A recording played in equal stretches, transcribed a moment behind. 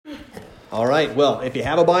All right, well, if you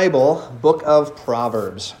have a Bible, Book of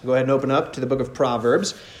Proverbs. Go ahead and open up to the Book of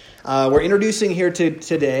Proverbs. We're introducing here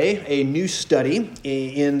today a new study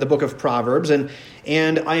in the Book of Proverbs, and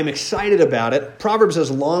I am excited about it. Proverbs has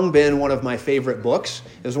long been one of my favorite books.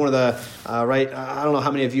 It was one of the, I don't know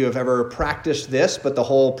how many of you have ever practiced this, but the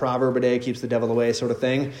whole proverb a day keeps the devil away sort of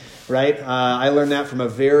thing, right? I learned that from a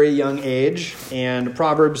very young age, and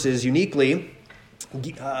Proverbs is uniquely,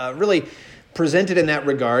 really presented in that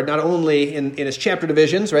regard, not only in its chapter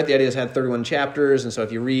divisions, right? The idea is it had 31 chapters, and so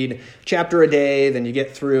if you read chapter a day, then you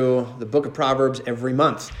get through the book of Proverbs every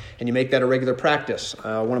month, and you make that a regular practice.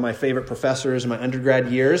 One of my favorite professors in my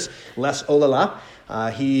undergrad years, Les Olala,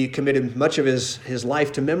 he committed much of his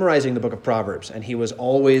life to memorizing the book of Proverbs, and he was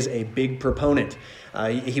always a big proponent.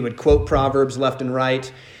 He would quote Proverbs left and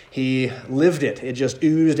right. He lived it. It just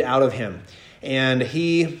oozed out of him. And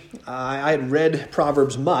I had read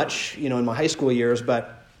Proverbs much, in my high school years,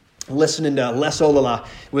 but listening to Les Olala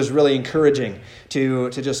was really encouraging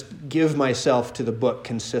to just give myself to the book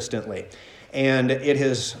consistently. And it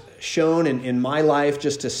has shown in my life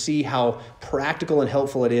just to see how practical and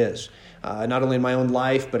helpful it is, not only in my own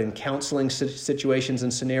life, but in counseling situations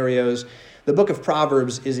and scenarios. The book of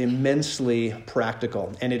Proverbs is immensely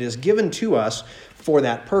practical, and it is given to us for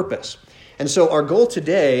that purpose. And so our goal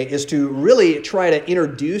today is to really try to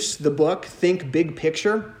introduce the book, think big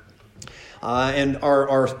picture, and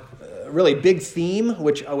our really big theme,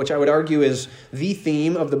 which I would argue is the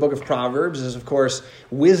theme of the book of Proverbs, is of course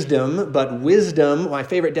wisdom. But wisdom, my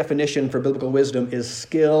favorite definition for biblical wisdom, is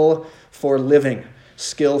skill for living.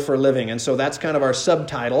 Skill for living. And so that's kind of our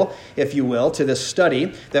subtitle, if you will, to this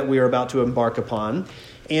study that we are about to embark upon.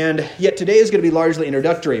 And yet today is going to be largely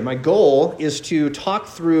introductory. My goal is to talk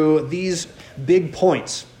through these big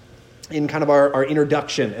points in kind of our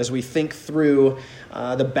introduction as we think through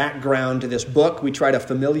the background to this book. We try to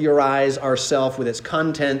familiarize ourselves with its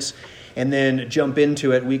contents and then jump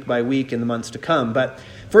into it week by week in the months to come. But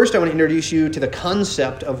first, I want to introduce you to the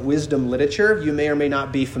concept of wisdom literature. You may or may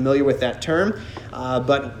not be familiar with that term,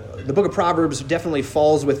 but the book of Proverbs definitely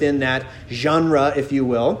falls within that genre, if you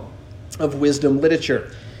will, of wisdom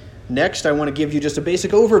literature. Next, I want to give you just a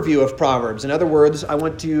basic overview of Proverbs. In other words, I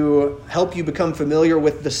want to help you become familiar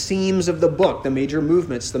with the themes of the book, the major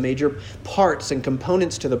movements, the major parts and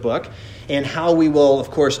components to the book, and how we will,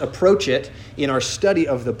 of course, approach it in our study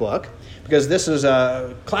of the book, because this is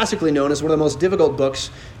classically known as one of the most difficult books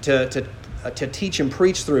to teach and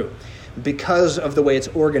preach through because of the way it's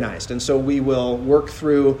organized. And so we will work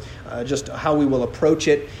through just how we will approach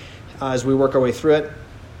it as we work our way through it.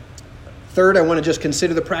 Third, I want to just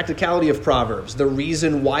consider the practicality of Proverbs, the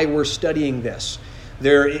reason why we're studying this.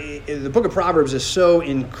 The book of Proverbs is so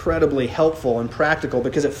incredibly helpful and practical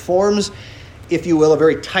because it forms, if you will, a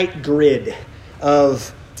very tight grid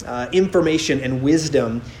of information and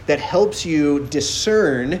wisdom that helps you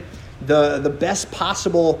discern the best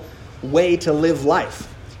possible way to live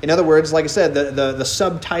life. In other words, like I said, the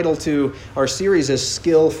subtitle to our series is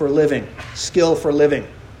Skill for Living. Skill for Living.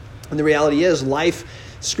 And the reality is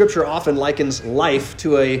Scripture often likens life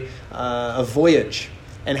to a voyage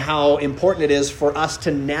and how important it is for us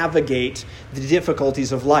to navigate the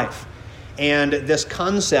difficulties of life. And this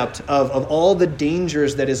concept of all the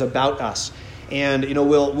dangers that is about us. And,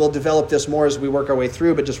 we'll develop this more as we work our way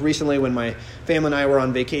through. But just recently when my family and I were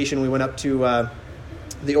on vacation, we went up to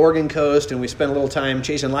the Oregon coast and we spent a little time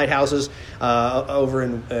chasing lighthouses over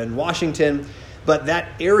in Washington. But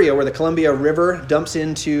that area where the Columbia River dumps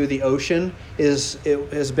into the ocean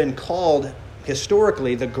has been called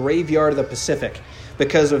historically the graveyard of the Pacific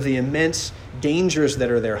because of the immense dangers that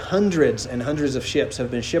are there. Hundreds and hundreds of ships have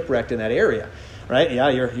been shipwrecked in that area, right? Yeah,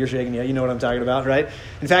 you're shaking. Yeah, you know what I'm talking about, right?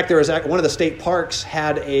 In fact, there was one of the state parks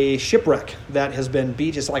had a shipwreck that has been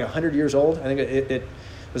beached. It's like 100 years old. I think it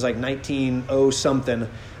was like 1900 something.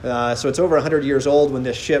 So it's over 100 years old when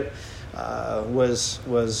this ship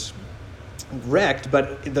was wrecked,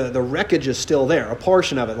 but the wreckage is still there. A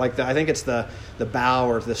portion of it, I think it's the bow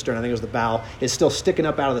or the stern. I think it was the bow. It's still sticking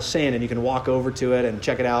up out of the sand, and you can walk over to it and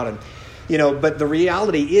check it out. And but the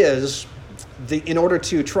reality is, in order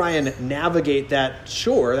to try and navigate that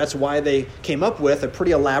shore, that's why they came up with a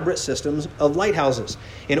pretty elaborate system of lighthouses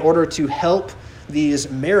in order to help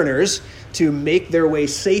these mariners to make their way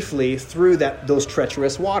safely through those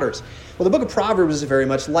treacherous waters. Well, the book of Proverbs is very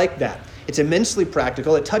much like that. It's immensely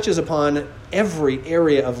practical. It touches upon every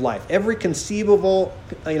area of life. Every conceivable,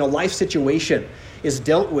 life situation is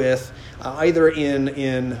dealt with either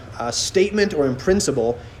in statement or in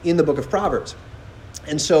principle in the book of Proverbs.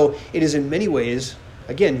 And so it is in many ways,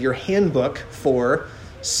 again, your handbook for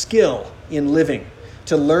skill in living,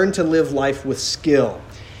 to learn to live life with skill.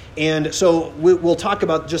 And so we'll talk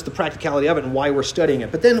about just the practicality of it and why we're studying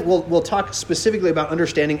it. But then we'll talk specifically about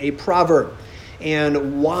understanding a proverb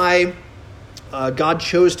and why God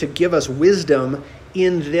chose to give us wisdom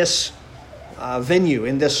in this venue,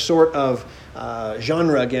 in this sort of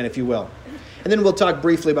genre, again, if you will. And then we'll talk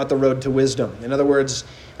briefly about the road to wisdom. In other words,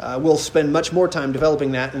 we'll spend much more time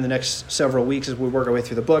developing that in the next several weeks as we work our way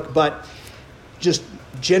through the book. But just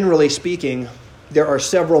generally speaking, there are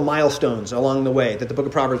several milestones along the way that the book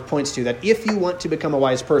of Proverbs points to, that if you want to become a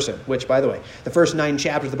wise person, which, by the way, the first 9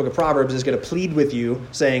 chapters of the book of Proverbs is going to plead with you,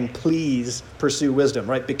 saying, please pursue wisdom,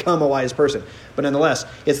 right? Become a wise person. But nonetheless,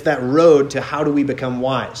 it's that road to how do we become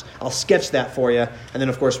wise. I'll sketch that for you, and then,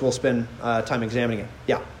 of course, we'll spend time examining it.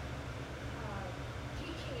 Yeah.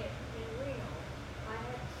 Teaching it in Reno, I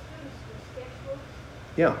had students do sketchbooks.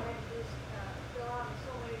 Yeah. I had to just fill out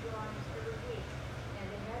so many drawings every week, and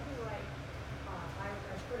they had to write. I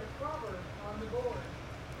put a proverb on the board,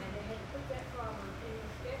 and they had to put that proverb in the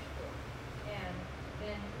sketchbook, and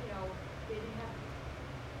then they didn't have to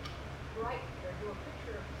write or do a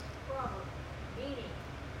picture of the proverb meaning,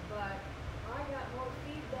 but I got more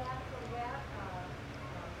feedback from that.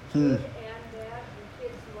 Good and bad. The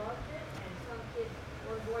kids loved it, and some kids,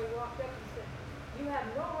 one boy walked up and said, "You have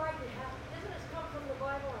no right to have, doesn't this come from the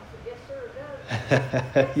Bible?" I said, "Yes, sir, it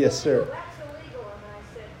does." Yes, sir. That's illegal. And I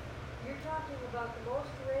said, "You're talking about the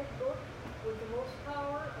most read book with the most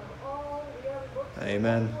power of all the other books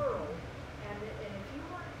Amen. in the world. And if you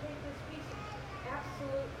want to take this piece of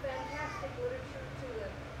absolute fantastic literature to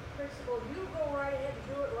the principal, you go right ahead and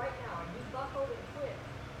do it right now." And he buckled and quit.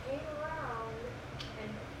 Came around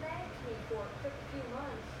and thanked me for it. Took a few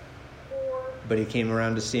months for. But he came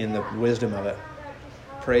around to seeing the Yeah, wisdom and of I it. found out just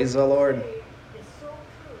how Praise the Lord. It's so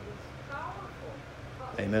true. It's powerful.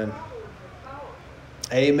 Amen. Proverbs are powerful.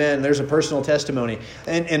 Amen. There's a personal testimony.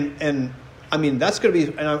 And I mean, that's going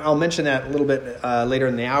to be, and I'll mention that a little bit later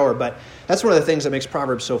in the hour, but that's one of the things that makes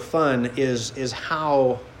Proverbs so fun is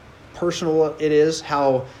how personal it is,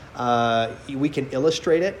 how we can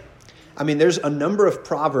illustrate it. I mean, there's a number of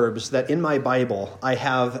Proverbs that in my Bible, I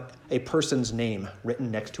have a person's name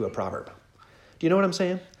written next to a proverb. Do you know what I'm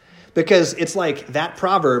saying? Because it's like that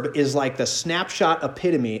proverb is like the snapshot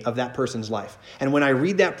epitome of that person's life. And when I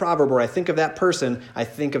read that proverb or I think of that person, I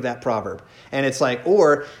think of that proverb. And it's like,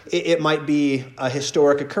 or it might be a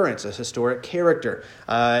historic occurrence, a historic character.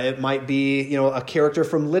 It might be, a character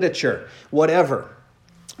from literature, whatever.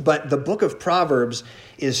 But the book of Proverbs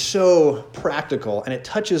is so practical, and it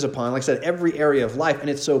touches upon, like I said, every area of life, and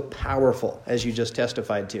it's so powerful, as you just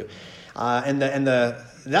testified to.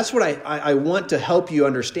 That's what I want to help you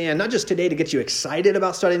understand, not just today to get you excited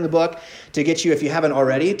about studying the book, to get you, if you haven't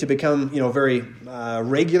already, to become very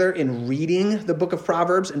regular in reading the book of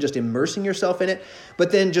Proverbs and just immersing yourself in it,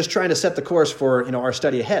 but then just trying to set the course for our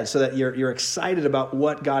study ahead so that you're excited about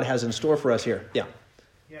what God has in store for us here. Yeah.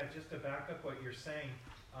 Yeah, just to back up what you're saying,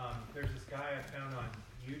 there's this guy I found on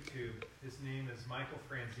YouTube. His name is Michael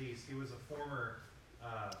Franzese. He was a former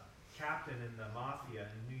captain in the mafia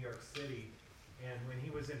in New York City. And when he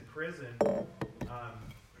was in prison,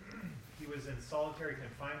 he was in solitary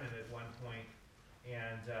confinement at one point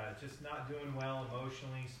and just not doing well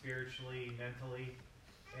emotionally, spiritually, mentally.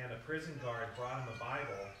 And a prison guard brought him a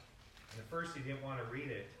Bible. And at first he didn't want to read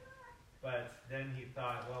it. But then he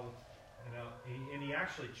thought, well, and he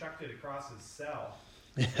actually chucked it across his cell.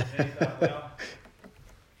 And then he thought, well,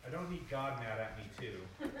 I don't need God mad at me too.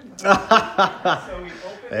 So he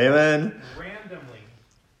opened it randomly.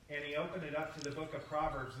 And he opened it up to the book of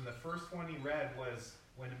Proverbs, and the first one he read was,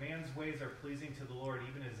 "When a man's ways are pleasing to the Lord,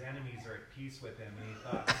 even his enemies are at peace with him." And he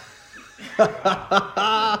thought,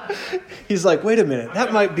 wow. He's like, wait a minute,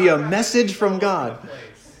 that might be a message from God.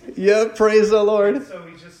 Yeah, praise the Lord. And so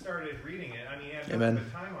he just started reading it. I mean, he had no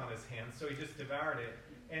time on his hands, so he just devoured it.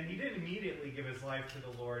 And he didn't immediately give his life to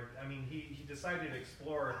the Lord. I mean, he decided to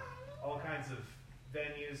explore all kinds of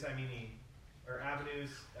venues, or avenues.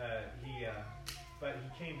 But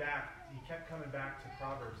he came back, he kept coming back to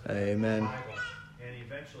Proverbs and Amen. The Bible, and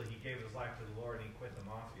eventually he gave his life to the Lord and he quit the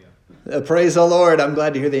mafia. Praise the Lord. I'm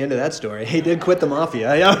glad to hear the end of that story. He did quit the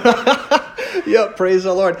mafia. Yeah, praise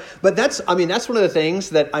the Lord. But that's one of the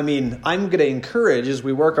things that, I'm going to encourage as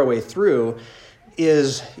we work our way through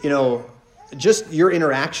is, just your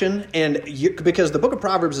interaction. Because the book of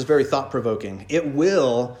Proverbs is very thought-provoking.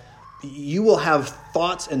 You will have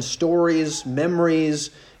thoughts and stories,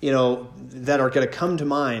 memories, that are going to come to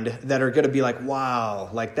mind that are going to be like, wow,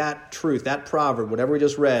 like that truth, that proverb, whatever we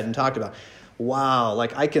just read and talked about. Wow,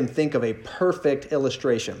 like I can think of a perfect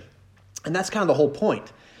illustration. And that's kind of the whole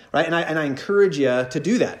point, right? And I encourage you to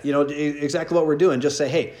do that. Exactly what we're doing. Just say,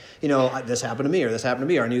 hey, this happened to me, or this happened to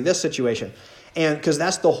me, or I knew this situation. And because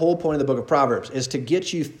that's the whole point of the book of Proverbs, is to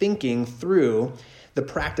get you thinking through the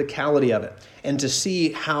practicality of it and to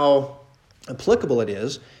see how applicable it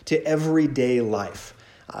is to everyday life.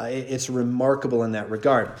 It's remarkable in that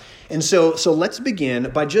regard. And so let's begin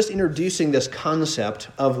by just introducing this concept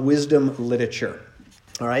of wisdom literature.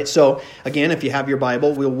 All right, so again, if you have your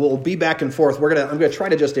Bible, we'll be back and forth. I'm going to try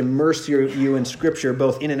to just immerse you in Scripture,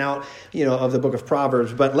 both in and out, of the book of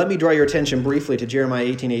Proverbs. But let me draw your attention briefly to Jeremiah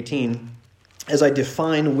 18:18 as I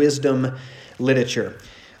define wisdom literature.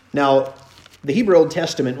 Now, the Hebrew Old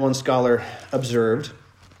Testament, one scholar observed,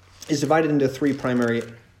 is divided into three primary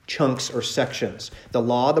chunks or sections: the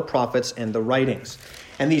law, the prophets, and the writings.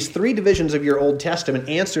 And these three divisions of your Old Testament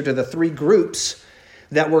answer to the three groups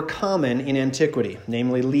that were common in antiquity,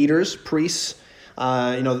 namely leaders, priests,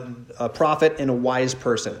 a prophet, and a wise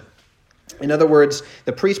person. In other words,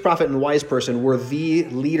 the priest, prophet, and wise person were the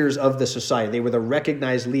leaders of the society. They were the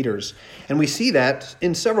recognized leaders. And we see that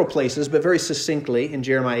in several places, but very succinctly in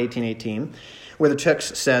Jeremiah 18:18, where the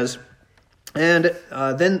text says, "And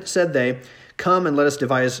then said they, Come and let us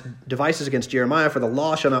devise devices against Jeremiah, for the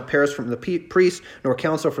law shall not perish from the priest, nor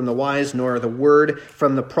counsel from the wise, nor the word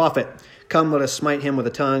from the prophet. Come, let us smite him with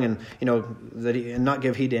the tongue, and and not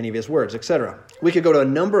give heed to any of his words," etc. We could go to a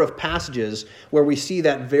number of passages where we see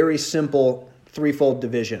that very simple threefold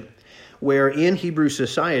division, where in Hebrew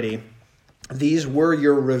society, these were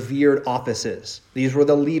your revered offices. These were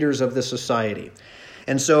the leaders of the society.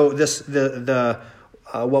 And so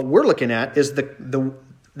what we're looking at is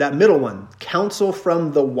that middle one, counsel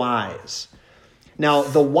from the wise. Now,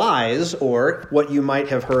 the wise, or what you might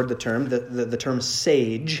have heard the term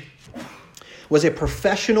sage, was a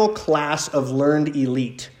professional class of learned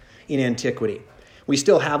elite in antiquity. We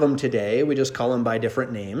still have them today. We just call them by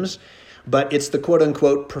different names. But it's the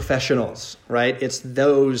quote-unquote professionals, right? It's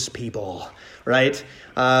those people, right?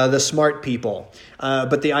 The smart people.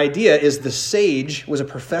 But the idea is the sage was a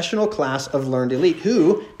professional class of learned elite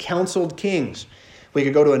who counseled kings. We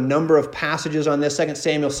could go to a number of passages on this. 2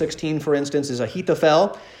 Samuel 16, for instance, is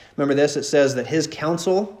Ahithophel. Remember this? It says that his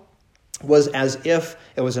counsel was as if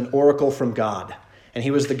it was an oracle from God. And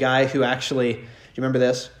he was the guy who actually, do you remember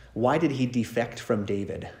this? Why did he defect from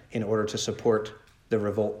David in order to support the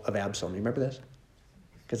revolt of Absalom? Do you remember this?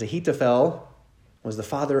 Because Ahithophel was the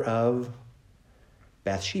father of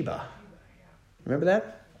Bathsheba. Remember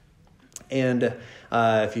that? And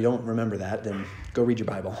if you don't remember that, then go read your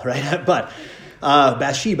Bible, right? But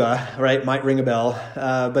Bathsheba, right, might ring a bell.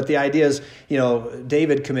 But the idea is,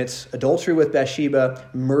 David commits adultery with Bathsheba,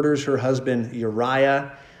 murders her husband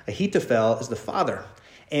Uriah. Ahithophel is the father.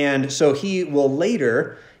 And so he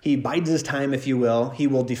bides his time, if you will. He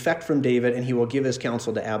will defect from David, and he will give his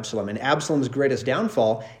counsel to Absalom. And Absalom's greatest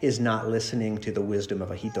downfall is not listening to the wisdom of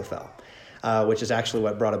Ahithophel, which is actually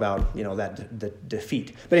what brought about, the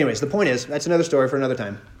defeat. But anyways, the point is, that's another story for another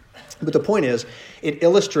time. But the point is, it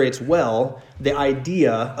illustrates well the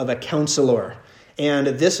idea of a counselor. And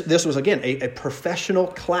this was, again, a professional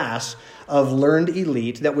class of learned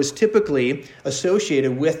elite that was typically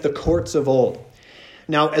associated with the courts of old.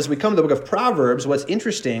 Now, as we come to the book of Proverbs, what's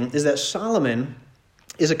interesting is that Solomon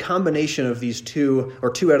is a combination of these two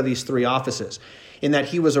out of these three offices, in that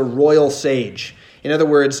he was a royal sage. In other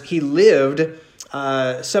words, he lived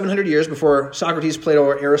 700 years before Socrates, Plato,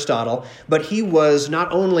 or Aristotle, but he was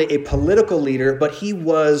not only a political leader, but he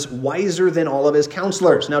was wiser than all of his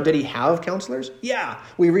counselors. Now, did he have counselors? Yeah,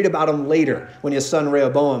 we read about him later when his son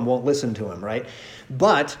Rehoboam won't listen to him, right?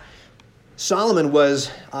 But Solomon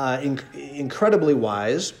was incredibly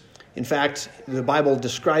wise. In fact, the Bible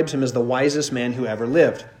describes him as the wisest man who ever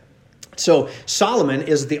lived. So Solomon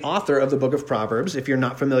is the author of the book of Proverbs. If you're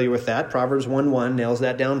not familiar with that, Proverbs 1:1 nails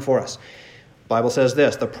that down for us. The Bible says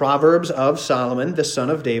this: the Proverbs of Solomon, the son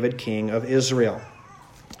of David, king of Israel.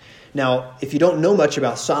 Now, if you don't know much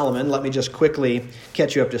about Solomon, let me just quickly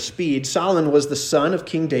catch you up to speed. Solomon was the son of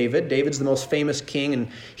King David. David's the most famous king in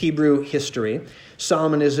Hebrew history.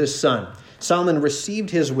 Solomon is his son. Solomon received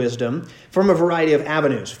his wisdom from a variety of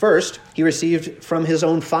avenues. First, he received from his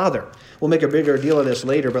own father. We'll make a bigger deal of this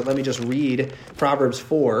later, but let me just read Proverbs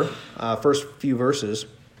 4, first few verses.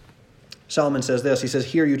 Solomon says this. He says,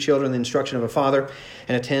 "Hear, you children, the instruction of a father,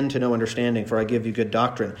 and attend to no understanding, for I give you good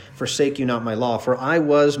doctrine. Forsake you not my law, for I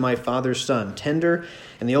was my father's son, tender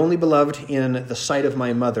and the only beloved in the sight of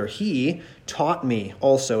my mother. He taught me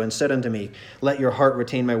also and said unto me, let your heart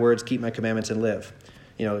retain my words, keep my commandments, and live,"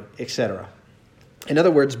 etc. In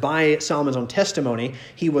other words, by Solomon's own testimony,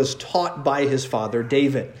 he was taught by his father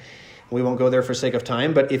David. We won't go there for sake of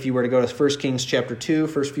time, but if you were to go to 1 Kings chapter 2,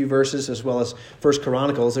 first few verses, as well as 1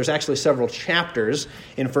 Chronicles, there's actually several chapters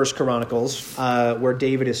in 1 Chronicles where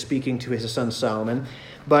David is speaking to his son Solomon.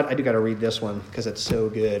 But I do got to read this one because it's so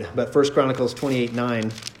good. But 1 Chronicles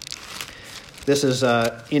 28:9, this is,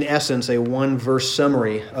 in essence, a one-verse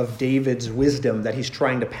summary of David's wisdom that he's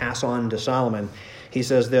trying to pass on to Solomon. He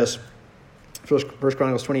says this, 1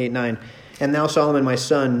 Chronicles 28:9, "And thou, Solomon, my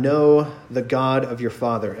son, know the God of your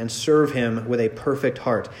father, and serve him with a perfect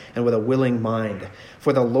heart and with a willing mind.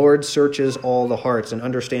 For the Lord searches all the hearts and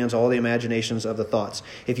understands all the imaginations of the thoughts.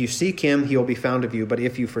 If you seek him, he will be found of you, but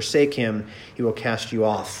if you forsake him, he will cast you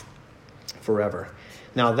off forever."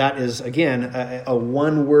 Now that is, again, a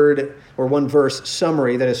one-word or one-verse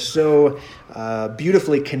summary that is so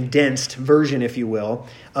beautifully condensed version, if you will,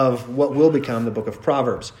 of what will become the book of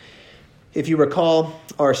Proverbs. If you recall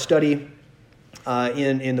our study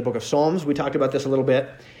in the book of Psalms, we talked about this a little bit,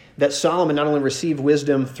 that Solomon not only received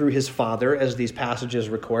wisdom through his father, as these passages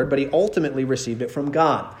record, but he ultimately received it from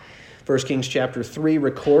God. 1 Kings chapter 3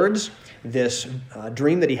 records this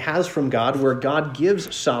dream that he has from God, where God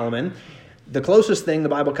gives Solomon the closest thing the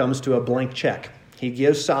Bible comes to a blank check. He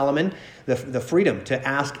gives Solomon the freedom to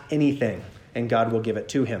ask anything, and God will give it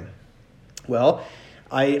to him. Well,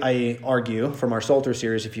 I argue from our Psalter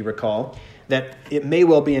series, if you recall, that it may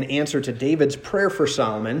well be an answer to David's prayer for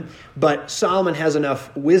Solomon, but Solomon has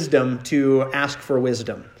enough wisdom to ask for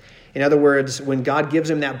wisdom. In other words, when God gives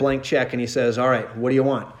him that blank check and he says, all right, what do you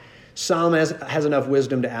want? Solomon has enough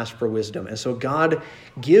wisdom to ask for wisdom. And so God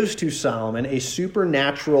gives to Solomon a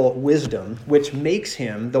supernatural wisdom, which makes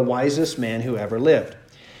him the wisest man who ever lived.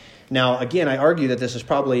 Now, again, I argue that this is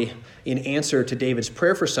probably in answer to David's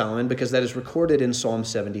prayer for Solomon, because that is recorded in Psalm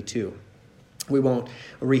 72. We won't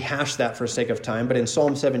rehash that for sake of time, but in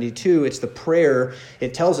Psalm 72, it's the prayer.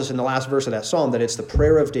 It tells us in the last verse of that psalm that it's the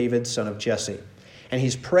prayer of David, son of Jesse. And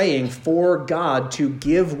he's praying for God to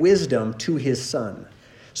give wisdom to his son,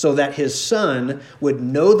 so that his son would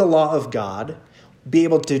know the law of God, be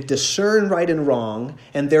able to discern right and wrong,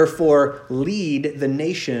 and therefore lead the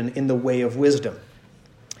nation in the way of wisdom.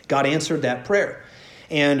 God answered that prayer.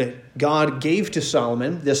 And God gave to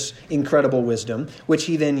Solomon this incredible wisdom, which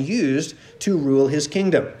he then used to rule his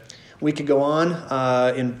kingdom. We could go on.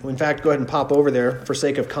 In fact, go ahead and pop over there. For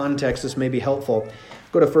sake of context, this may be helpful.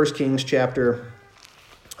 Go to 1 Kings chapter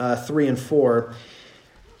 3 and 4.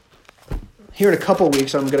 Here in a couple of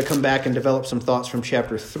weeks, I'm going to come back and develop some thoughts from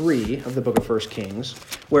chapter 3 of the book of 1 Kings,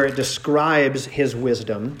 where it describes his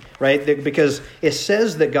wisdom, right? Because it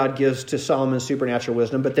says that God gives to Solomon supernatural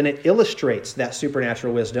wisdom, but then it illustrates that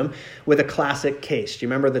supernatural wisdom with a classic case. Do you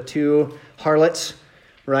remember the two harlots,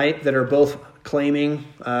 right, that are both claiming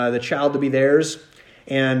the child to be theirs,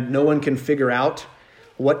 and no one can figure out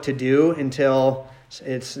what to do until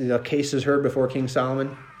the case is heard before King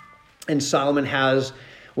Solomon? And Solomon has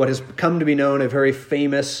what has come to be known a very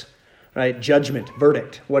famous, right, judgment,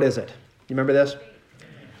 verdict. What is it? You remember this?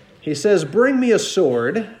 He says, "Bring me a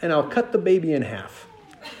sword and I'll cut the baby in half."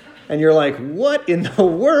 And you're like, what in the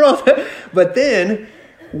world? But then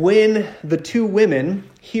when the two women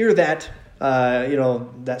hear that,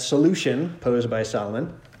 that solution posed by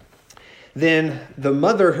Solomon, then the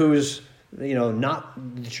mother who's, not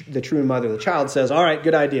the true mother of the child says, all right,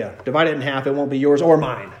 good idea. Divide it in half. It won't be yours or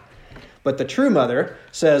mine. But the true mother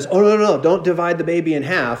says, oh, no, don't divide the baby in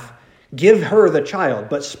half. Give her the child,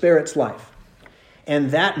 but spare its life.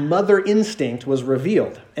 And that mother instinct was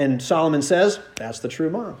revealed. And Solomon says, that's the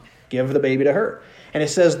true mom. Give the baby to her. And it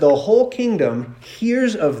says the whole kingdom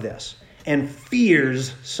hears of this and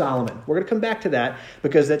fears Solomon. We're going to come back to that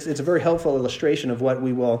because it's a very helpful illustration of what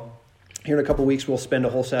we will, here in a couple of weeks, we'll spend a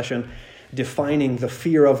whole session defining the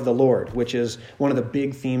fear of the Lord, which is one of the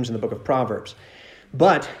big themes in the book of Proverbs.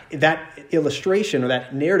 But that illustration or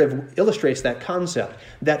that narrative illustrates that concept,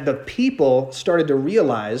 that the people started to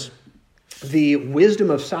realize the wisdom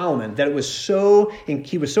of Solomon, that he was so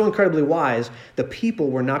incredibly wise, the people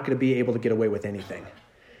were not going to be able to get away with anything.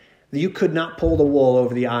 You could not pull the wool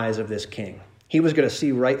over the eyes of this king. He was going to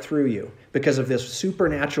see right through you because of this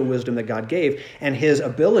supernatural wisdom that God gave and his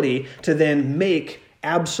ability to then make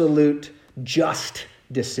absolute just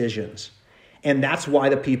decisions. And that's why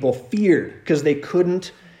the people feared, because the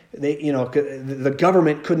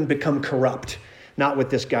government couldn't become corrupt, not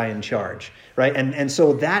with this guy in charge, right? And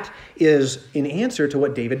so that is in answer to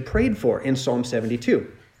what David prayed for in Psalm 72.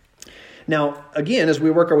 Now, again, as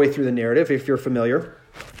we work our way through the narrative, if you're familiar,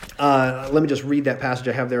 let me just read that passage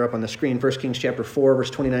I have there up on the screen. 1 Kings chapter 4,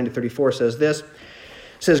 verse 29 to 34 says this. It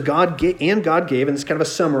says, God gave, and it's kind of a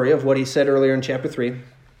summary of what he said earlier in chapter 3.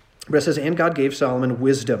 But it says, and God gave Solomon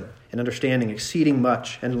wisdom and understanding, exceeding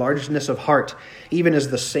much, and largeness of heart, even as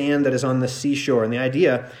the sand that is on the seashore. And the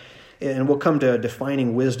idea, and we'll come to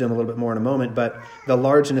defining wisdom a little bit more in a moment, but the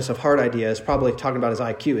largeness of heart idea is probably talking about his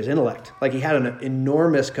IQ, his intellect. Like he had an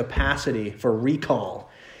enormous capacity for recall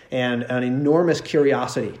and an enormous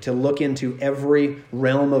curiosity to look into every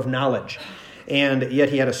realm of knowledge. And yet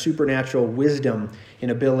he had a supernatural wisdom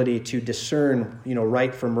and ability to discern,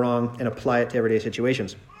 right from wrong and apply it to everyday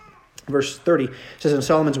situations. Verse 30 says, and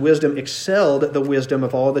Solomon's wisdom excelled the wisdom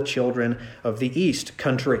of all the children of the east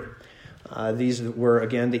country. These were,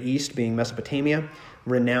 again, the east being Mesopotamia,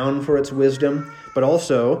 renowned for its wisdom, but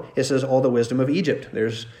also it says all the wisdom of Egypt.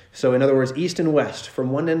 So in other words, east and west, from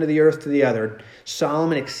one end of the earth to the other,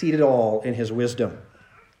 Solomon exceeded all in his wisdom.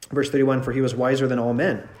 Verse 31, for he was wiser than all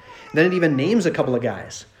men. Then it even names a couple of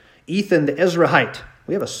guys. Ethan the Ezrahite.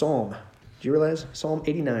 We have a psalm. Do you realize? Psalm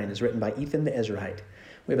 89 is written by Ethan the Ezrahite.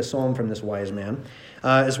 We have a psalm from this wise man.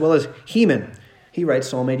 As well as Heman. He writes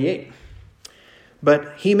Psalm 88.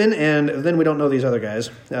 But Heman, and then we don't know these other guys,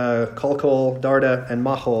 Kalkol, Darda, and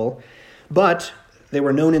Mahol, but they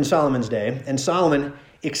were known in Solomon's day, and Solomon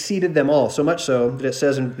exceeded them all, so much so that it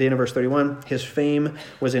says in the end of verse 31, his fame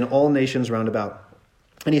was in all nations round about.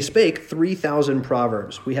 And he spake 3,000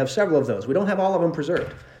 proverbs. We have several of those. We don't have all of them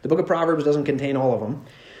preserved. The book of Proverbs doesn't contain all of them,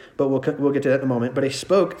 but we'll get to that in a moment. But he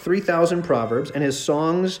spoke 3,000 proverbs, and his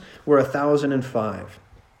songs were 1,005.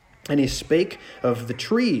 And he spake of the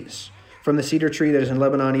trees, from the cedar tree that is in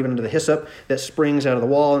Lebanon, even to the hyssop that springs out of the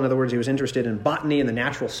wall. In other words, he was interested in botany and the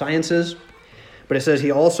natural sciences. But it says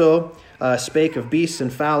he also spake of beasts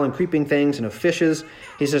and fowl and creeping things and of fishes.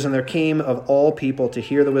 He says, and there came of all people to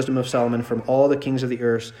hear the wisdom of Solomon from all the kings of the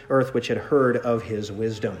earth which had heard of his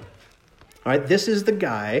wisdom. All right, this is the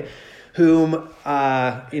guy whom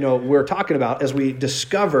we're talking about as we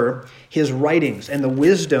discover his writings and the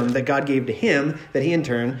wisdom that God gave to him that he in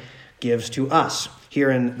turn gives to us here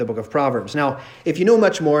in the book of Proverbs. Now, if you know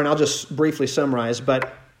much more, and I'll just briefly summarize,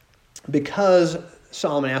 but because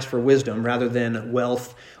Solomon asked for wisdom rather than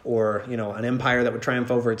wealth or an empire that would triumph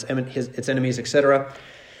over its enemies, etc.,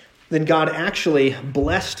 then God actually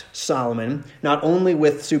blessed Solomon not only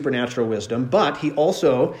with supernatural wisdom, but he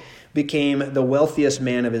also became the wealthiest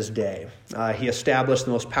man of his day. He established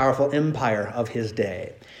the most powerful empire of his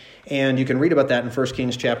day. And you can read about that in 1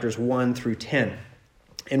 Kings chapters 1 through 10.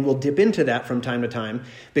 And we'll dip into that from time to time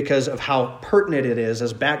because of how pertinent it is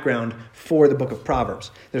as background for the book of Proverbs.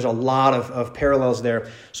 There's a lot of parallels there,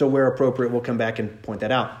 so where appropriate, we'll come back and point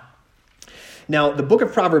that out. Now, the book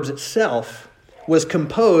of Proverbs itself was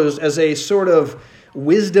composed as a sort of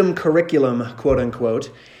wisdom curriculum, quote unquote,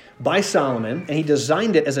 by Solomon, and he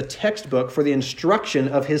designed it as a textbook for the instruction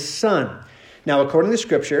of his son. Now, according to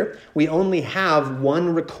Scripture, we only have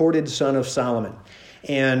one recorded son of Solomon.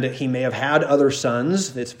 And he may have had other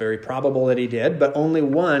sons. It's very probable that he did, but only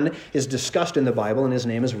one is discussed in the Bible, and his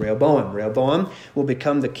name is Rehoboam. Rehoboam will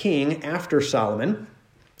become the king after Solomon.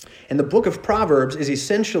 And the book of Proverbs is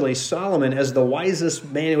essentially Solomon as the wisest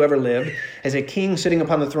man who ever lived, as a king sitting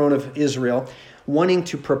upon the throne of Israel, wanting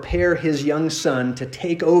to prepare his young son to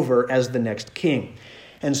take over as the next king.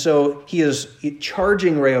 And so he is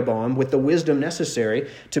charging Rehoboam with the wisdom necessary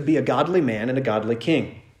to be a godly man and a godly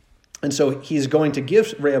king. And so he's going to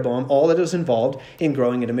give Rehoboam all that is involved in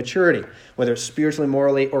growing into maturity, whether it's spiritually,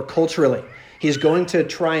 morally, or culturally. He's going to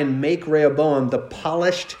try and make Rehoboam the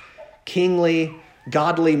polished, kingly,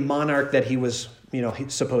 godly monarch that he was,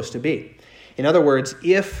 supposed to be. In other words,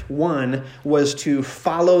 if one was to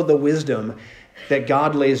follow the wisdom that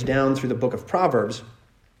God lays down through the book of Proverbs,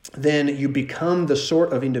 then you become the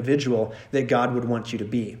sort of individual that God would want you to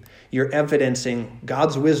be. You're evidencing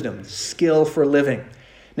God's wisdom, skill for living.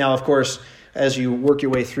 Now, of course, as you work your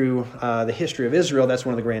way through the history of Israel, that's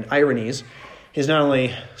one of the grand ironies, is not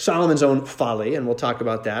only Solomon's own folly, and we'll talk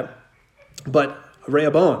about that, but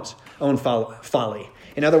Rehoboam's own folly.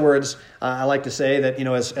 In other words, I like to say that,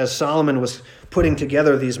 as Solomon was putting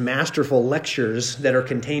together these masterful lectures that are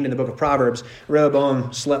contained in the book of Proverbs,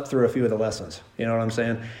 Rehoboam slept through a few of the lessons. You know what I'm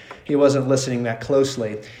saying? He wasn't listening that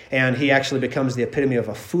closely, and he actually becomes the epitome of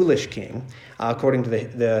a foolish king, according to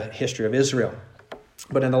the history of Israel.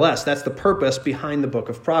 But nonetheless, that's the purpose behind the book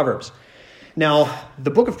of Proverbs. Now, the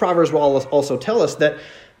book of Proverbs will also tell us that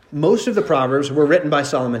most of the Proverbs were written by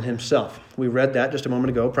Solomon himself. We read that just a moment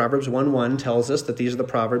ago. Proverbs 1:1 tells us that these are the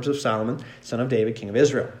Proverbs of Solomon, son of David, king of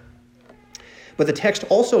Israel. But the text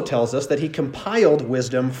also tells us that he compiled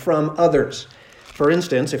wisdom from others. For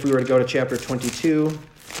instance, if we were to go to chapter 22,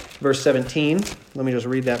 verse 17, let me just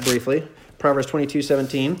read that briefly. Proverbs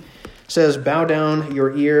 22:17 says, "Bow down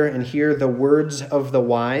your ear and hear the words of the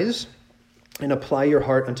wise, and apply your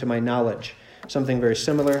heart unto my knowledge. Something very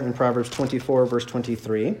similar in Proverbs 24, verse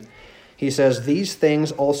 23. He says, these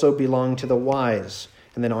things also belong to the wise.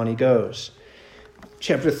 And then on he goes.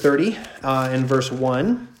 Chapter 30, in verse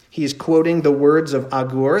 1, he's quoting the words of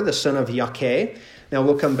Agur, the son of Yakeh. Now,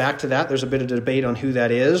 we'll come back to that. There's a bit of debate on who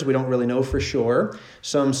that is. We don't really know for sure.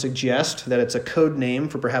 Some suggest that it's a code name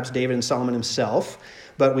for perhaps David and Solomon himself,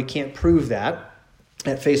 but we can't prove that.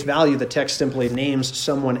 At face value, the text simply names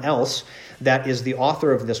someone else that is the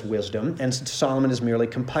author of this wisdom, and Solomon is merely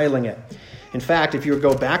compiling it. In fact, if you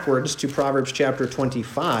go backwards to Proverbs chapter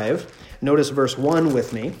 25, notice verse 1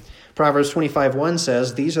 with me. Proverbs 25:1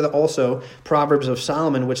 says, these are also Proverbs of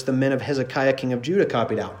Solomon, which the men of Hezekiah, king of Judah,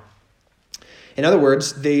 copied out. In other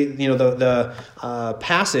words, the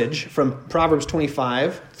passage from Proverbs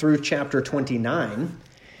 25 through chapter 29,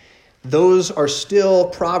 those are still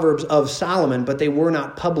Proverbs of Solomon, but they were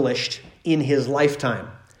not published in his lifetime.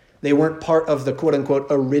 They weren't part of the quote-unquote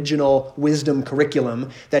original wisdom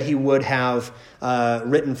curriculum that he would have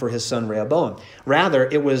written for his son Rehoboam. Rather,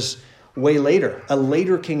 it was way later, a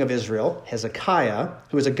later king of Israel, Hezekiah,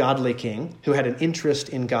 who was a godly king, who had an interest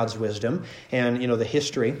in God's wisdom and, the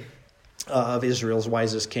history of Israel's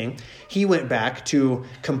wisest king. He went back to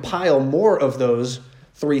compile more of those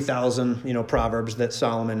 3,000, Proverbs that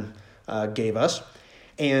Solomon gave us,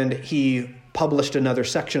 and he published another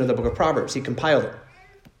section of the book of Proverbs. He compiled it.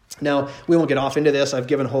 Now, we won't get off into this. I've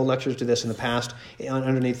given whole lectures to this in the past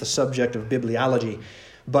underneath the subject of bibliology.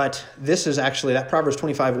 But this is actually, that Proverbs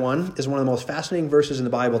 25:1 is one of the most fascinating verses in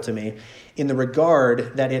the Bible to me in the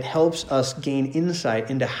regard that it helps us gain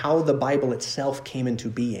insight into how the Bible itself came into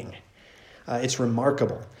being. It's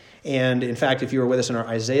remarkable. And in fact, if you were with us in our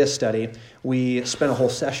Isaiah study, we spent a whole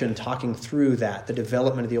session talking through that, the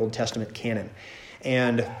development of the Old Testament canon,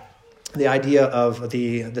 and the idea of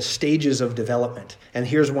the stages of development. And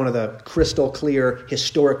here's one of the crystal clear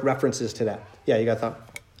historic references to that. Yeah, you got a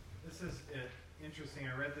thought? This is interesting.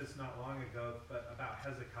 I read this not long ago, but about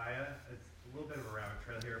Hezekiah. It's a little bit of a rabbit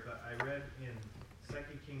trail here, but I read in 2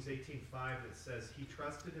 Kings 18:5 that says, he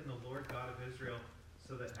trusted in the Lord God of Israel,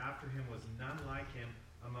 so that after him was none like him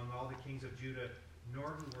among all the kings of Judah, nor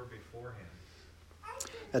who were before him.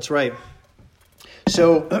 That's right.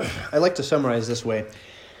 So I like to summarize this way.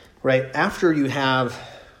 Right, after you have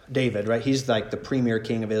David, right, he's like the premier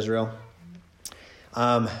king of Israel.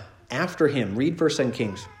 After him, read 1st and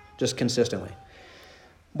Kings, just consistently.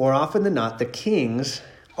 More often than not, the kings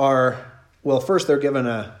are, well, first they're given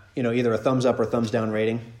either a thumbs up or thumbs down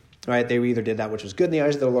rating. Right, they either did that which was good in the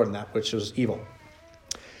eyes of the Lord and that which was evil.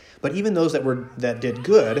 But even those that did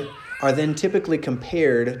good are then typically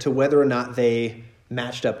compared to whether or not they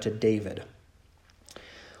matched up to David.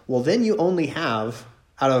 Well, then you only have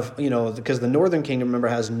because the northern kingdom, remember,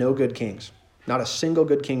 has no good kings. Not a single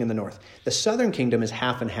good king in the north. The southern kingdom is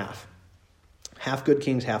half and half. Half good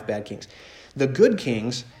kings, half bad kings. The good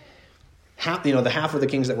kings, the half of the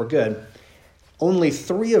kings that were good, only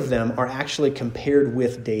 3 of them are actually compared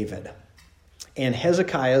with David. And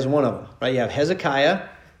Hezekiah is one of them, right? You have Hezekiah,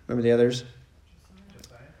 remember the others?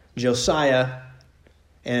 Josiah,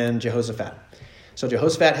 and Jehoshaphat. So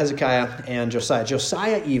Jehoshaphat, Hezekiah, and Josiah.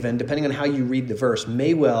 Josiah even, depending on how you read the verse,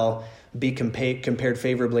 may well be compared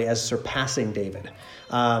favorably as surpassing David.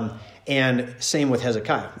 And same with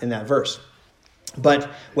Hezekiah in that verse. But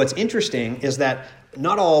what's interesting is that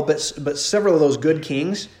not all, but several of those good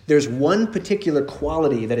kings, there's one particular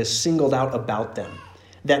quality that is singled out about them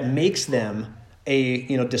that makes them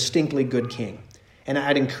a distinctly good king. And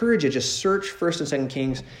I'd encourage you, just search 1st and 2nd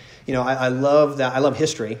Kings. I love that. I love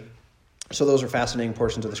history. So those are fascinating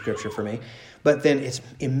portions of the scripture for me. But then it's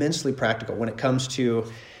immensely practical when it comes to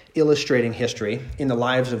illustrating history in the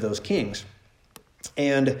lives of those kings.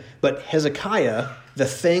 But Hezekiah, the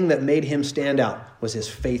thing that made him stand out was his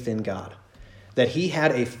faith in God. That he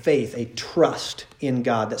had a faith, a trust in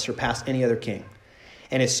God that surpassed any other king.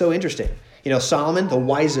 And it's so interesting. Solomon, the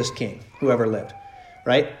wisest king who ever lived,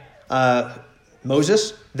 right?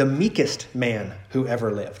 Moses, the meekest man who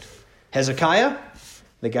ever lived. Hezekiah,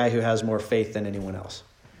 the guy who has more faith than anyone else.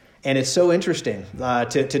 And it's so interesting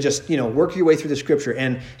to just, work your way through the scripture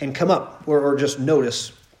and come up or just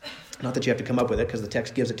notice, not that you have to come up with it because the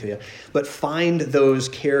text gives it to you, but find those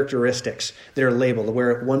characteristics that are labeled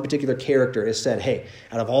where one particular character is said, hey,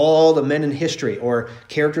 out of all the men in history or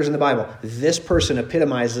characters in the Bible, this person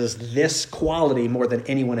epitomizes this quality more than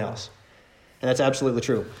anyone else. And that's absolutely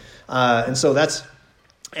true. And so that's,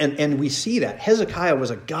 and we see that. Hezekiah was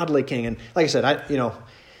a godly king. And like I said,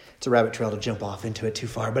 it's a rabbit trail to jump off into it too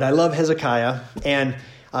far. But I love Hezekiah. And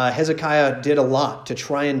Hezekiah did a lot to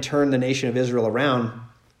try and turn the nation of Israel around.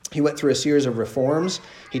 He went through a series of reforms.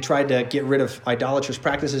 He tried to get rid of idolatrous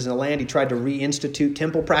practices in the land. He tried to reinstitute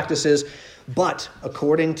temple practices. But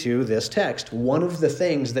according to this text, one of the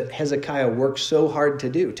things that Hezekiah worked so hard to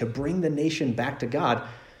do, to bring the nation back to God,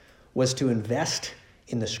 was to invest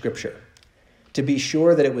in the Scripture, to be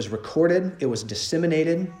sure that it was recorded, it was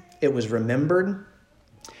disseminated, it was remembered.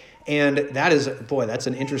 And that is, that's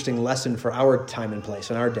an interesting lesson for our time and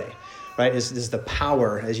place in our day, right? Is the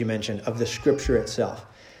power, as you mentioned, of the Scripture itself.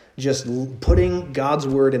 Just putting God's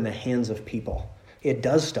word in the hands of people. It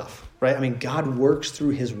does stuff, right? I mean, God works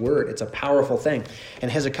through his word. It's a powerful thing.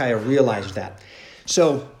 And Hezekiah realized that.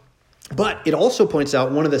 But it also points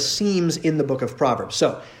out one of the seams in the book of Proverbs.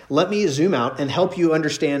 So let me zoom out and help you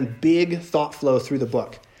understand big thought flow through the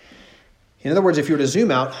book. In other words, if you were to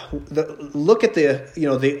zoom out, look at the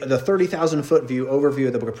 30,000-foot view, overview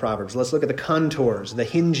of the book of Proverbs. Let's look at the contours, the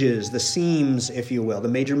hinges, the seams, if you will, the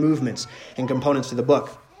major movements and components to the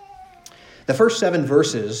book. The first 7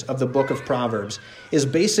 verses of the book of Proverbs is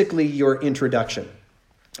basically your introduction,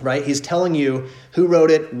 right? He's telling you who wrote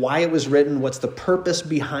it, why it was written, what's the purpose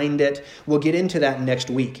behind it. We'll get into that next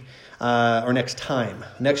week or next time.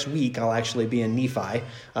 Next week, I'll actually be in Nephi,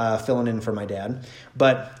 filling in for my dad.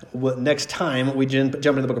 But next time we jump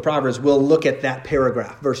into the book of Proverbs, we'll look at that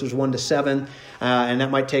paragraph, verses 1 to 7, and that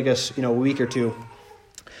might take us a week or two.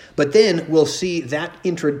 But then we'll see that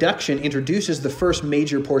introduction introduces the first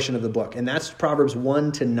major portion of the book, and that's Proverbs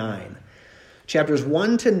 1 to 9. Chapters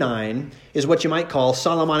 1 to 9 is what you might call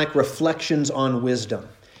Solomonic reflections on wisdom.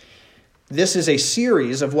 This is a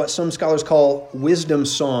series of what some scholars call wisdom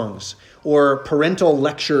songs, or parental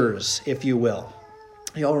lectures, if you will.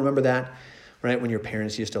 You all remember that, right? When your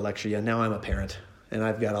parents used to lecture you. Now I'm a parent, and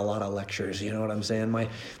I've got a lot of lectures, you know what I'm saying?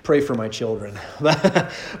 Pray for my children.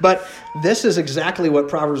 But this is exactly what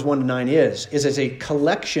Proverbs 1 to 9 is it's a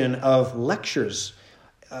collection of lectures,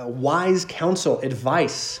 wise counsel,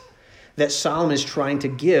 advice that Solomon is trying to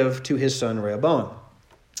give to his son Rehoboam.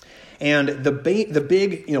 And the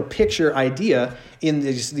big picture idea in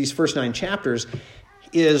these first 9 chapters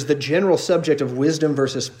is the general subject of wisdom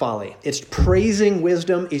versus folly. It's praising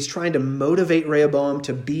wisdom. He's trying to motivate Rehoboam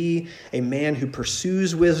to be a man who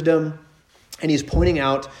pursues wisdom. And he's pointing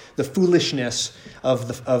out the foolishness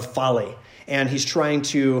of folly. And he's trying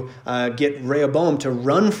to get Rehoboam to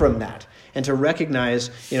run from that and to recognize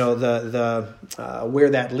where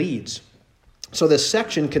that leads. So this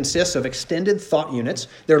section consists of extended thought units.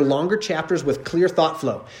 They're longer chapters with clear thought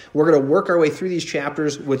flow. We're going to work our way through these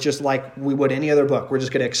chapters with just like we would any other book. We're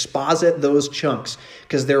just going to exposit those chunks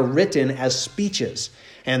because they're written as speeches.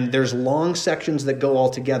 And there's long sections that go all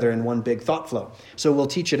together in one big thought flow. So we'll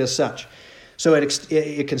teach it as such. So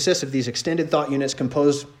it consists of these extended thought units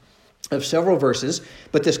composed of several verses,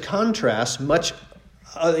 but this contrasts most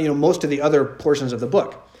of the other portions of the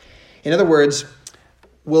book. In other words,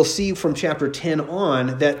 we'll see from chapter 10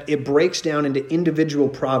 on that it breaks down into individual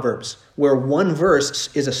proverbs where one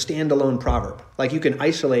verse is a standalone proverb. Like you can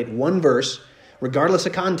isolate one verse regardless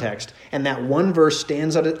of context, and that one verse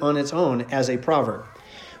stands on its own as a proverb.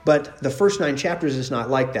 But the first 9 chapters is not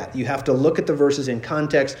like that. You have to look at the verses in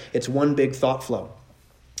context. It's one big thought flow.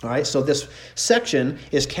 All right, so this section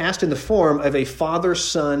is cast in the form of a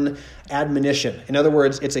father-son admonition. In other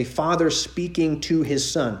words, it's a father speaking to his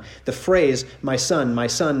son. The phrase, my son, my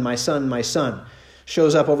son, my son, my son,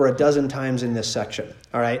 shows up over a dozen times in this section.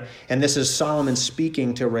 All right, and this is Solomon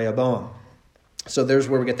speaking to Rehoboam. So there's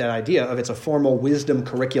where we get that idea of it's a formal wisdom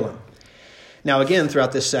curriculum. Now again,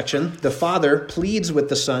 throughout this section, the father pleads with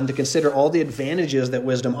the son to consider all the advantages that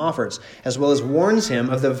wisdom offers, as well as warns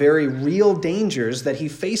him of the very real dangers that he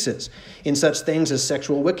faces in such things as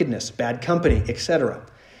sexual wickedness, bad company, etc.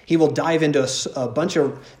 He will dive into a bunch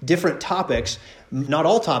of different topics. Not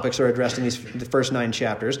all topics are addressed in the first 9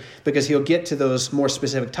 chapters, because he'll get to those more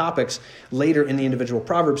specific topics later in the individual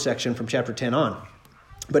Proverbs section from chapter 10 on.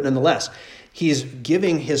 But nonetheless, he's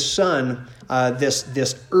giving his son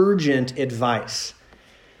this urgent advice.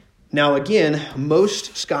 Now, again,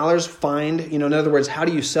 most scholars find, in other words, how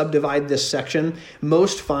do you subdivide this section?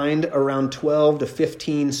 Most find around 12 to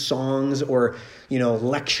 15 songs or,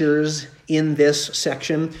 lectures in this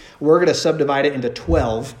section. We're going to subdivide it into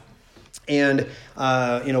 12. And,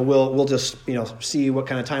 we'll just, see what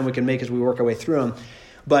kind of time we can make as we work our way through them.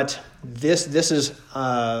 But this is,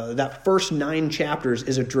 that first 9 chapters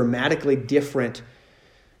is a dramatically different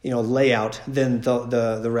layout than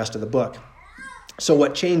the rest of the book. So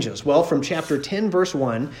what changes? Well, from chapter 10, verse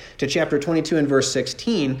 1 to chapter 22 and verse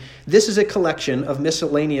 16, this is a collection of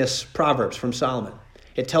miscellaneous proverbs from Solomon.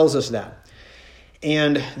 It tells us that.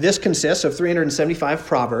 And this consists of 375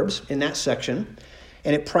 proverbs in that section.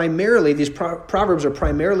 And these proverbs are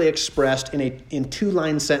primarily expressed in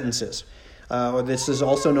two-line sentences. This is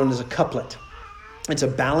also known as a couplet. It's a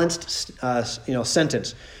balanced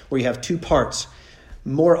sentence where you have two parts.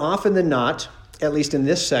 More often than not, at least in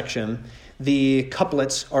this section, the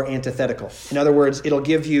couplets are antithetical. In other words, it'll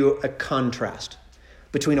give you a contrast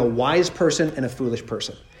between a wise person and a foolish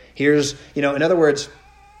person. In other words,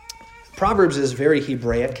 Proverbs is very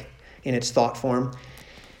Hebraic in its thought form.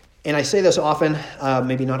 And I say this often,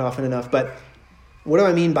 maybe not often enough, but what do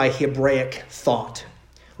I mean by Hebraic thought?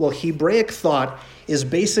 Well, Hebraic thought is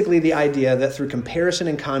basically the idea that through comparison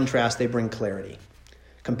and contrast, they bring clarity.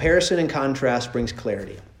 Comparison and contrast brings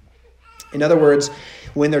clarity. In other words,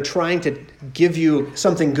 when they're trying to give you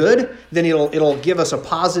something good, then it'll give us a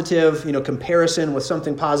positive, comparison with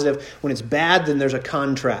something positive. When it's bad, then there's a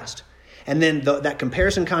contrast. And then that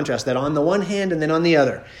comparison contrast, that on the one hand and then on the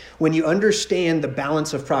other. When you understand the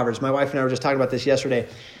balance of Proverbs, my wife and I were just talking about this yesterday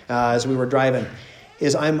as we were driving,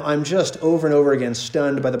 is I'm just over and over again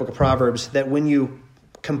stunned by the book of Proverbs that when you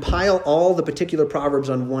compile all the particular Proverbs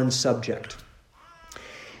on one subject,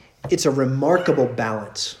 it's a remarkable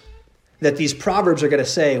balance. That these Proverbs are going to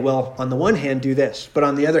say, well, on the one hand, do this, but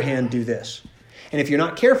on the other hand, do this. And if you're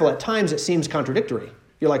not careful, at times it seems contradictory.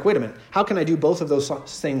 You're like, wait a minute, how can I do both of those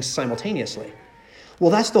things simultaneously?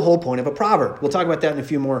 Well, that's the whole point of a proverb. We'll talk about that in a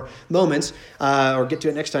few more moments, or get to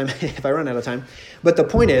it next time if I run out of time. But the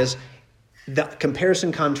point is, the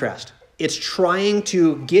comparison contrast. It's trying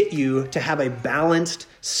to get you to have a balanced,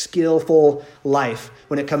 skillful life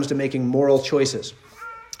when it comes to making moral choices.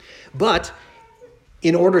 But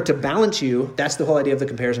in order to balance you, that's the whole idea of the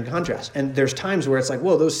comparison contrast. And there's times where it's like,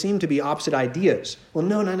 whoa, those seem to be opposite ideas. Well,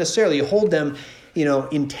 no, not necessarily. You hold them,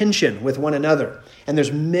 in tension with one another. And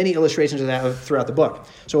there's many illustrations of that throughout the book.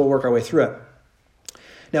 So we'll work our way through it.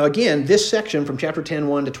 Now, again, this section from chapter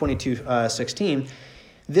 10:1 to 22:16,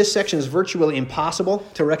 this section is virtually impossible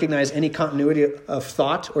to recognize any continuity of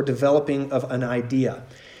thought or developing of an idea.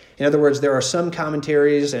 In other words, there are some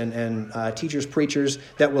commentaries and teachers, preachers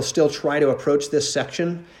that will still try to approach this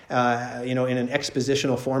section, in an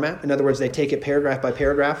expositional format. In other words, they take it paragraph by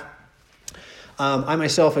paragraph. I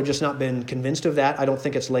myself have just not been convinced of that. I don't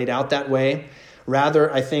think it's laid out that way.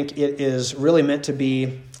 Rather, I think it is really meant to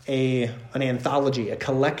be an anthology, a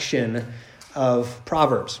collection of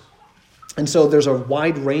Proverbs. And so there's a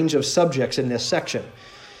wide range of subjects in this section.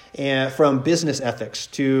 From business ethics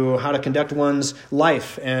to how to conduct one's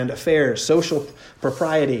life and affairs, social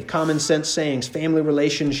propriety, common sense sayings, family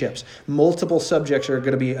relationships. Multiple subjects are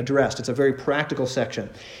going to be addressed. It's a very practical section.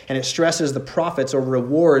 And it stresses the profits or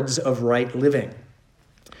rewards of right living.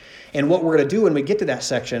 And what we're going to do when we get to that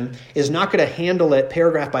section is not going to handle it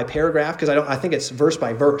paragraph by paragraph, because I think it's verse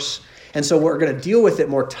by verse. And so we're going to deal with it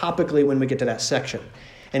more topically when we get to that section.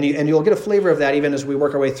 And you'll get a flavor of that even as we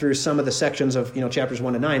work our way through some of the sections of chapters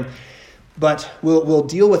 1 to 9. But we'll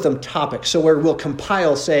deal with them topics. So where we'll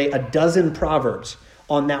compile, say, a dozen Proverbs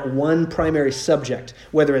on that one primary subject,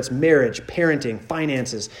 whether it's marriage, parenting,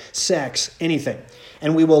 finances, sex, anything.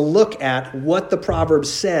 And we will look at what the Proverbs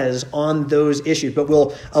says on those issues. But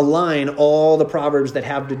we'll align all the Proverbs that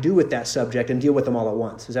have to do with that subject and deal with them all at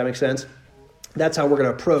once. Does that make sense? That's how we're going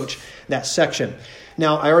to approach that section.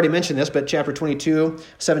 Now, I already mentioned this, but chapter 22,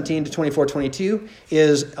 17 to 24, 22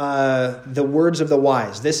 is the words of the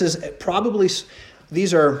wise.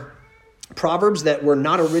 These are Proverbs that were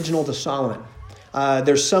not original to Solomon.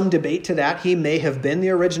 There's some debate to that. He may have been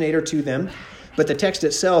the originator to them, but the text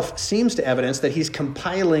itself seems to evidence that he's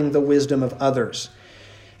compiling the wisdom of others.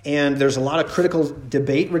 And there's a lot of critical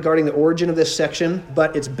debate regarding the origin of this section,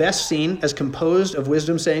 but it's best seen as composed of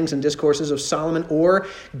wisdom sayings and discourses of Solomon or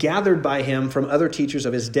gathered by him from other teachers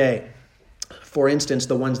of his day. For instance,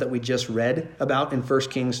 the ones that we just read about in 1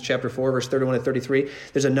 Kings chapter 4, verse 31 to 33.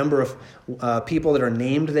 There's a number of people that are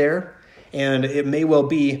named there, and it may well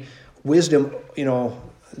be wisdom,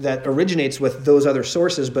 that originates with those other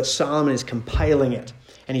sources, but Solomon is compiling it.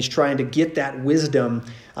 And he's trying to get that wisdom,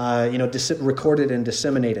 recorded and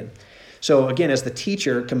disseminated. So again, as the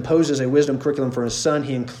teacher composes a wisdom curriculum for his son,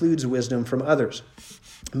 he includes wisdom from others.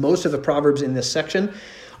 Most of the Proverbs in this section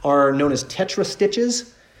are known as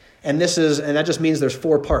tetrastitches. And that just means there's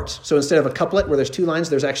 4 parts. So instead of a couplet where there's 2 lines,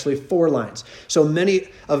 there's actually 4 lines. So many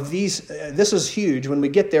of these, this is huge. When we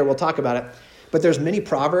get there, we'll talk about it. But there's many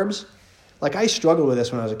Proverbs. Like, I struggled with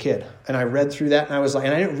this when I was a kid, and I read through that, and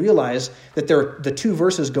I didn't realize that the 2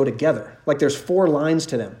 verses go together. Like, there's 4 lines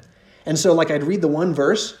to them. And so, I'd read the one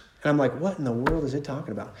verse, and I'm like, what in the world is it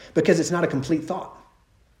talking about? Because it's not a complete thought.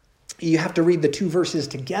 You have to read the 2 verses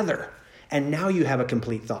together, and now you have a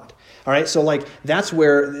complete thought. All right, so like that's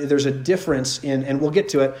where there's a difference in, and we'll get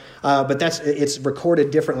to it, but it's recorded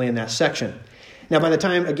differently in that section. Now, by the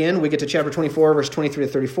time, again, we get to chapter 24, verse 23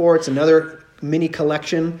 to 34, it's another mini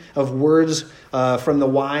collection of words from the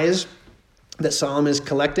wise that Solomon is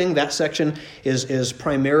collecting. That section is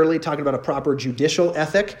primarily talking about a proper judicial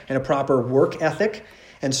ethic and a proper work ethic.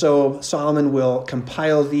 And so Solomon will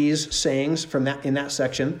compile these sayings in that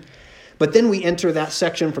section. But then we enter that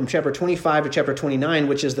section from chapter 25 to chapter 29,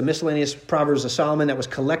 which is the miscellaneous Proverbs of Solomon that was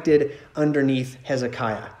collected underneath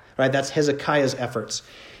Hezekiah. Right? That's Hezekiah's efforts.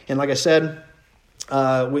 And like I said,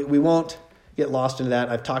 we won't get lost into that.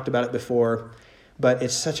 I've talked about it before, but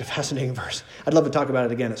it's such a fascinating verse. I'd love to talk about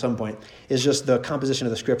it again at some point. It's just the composition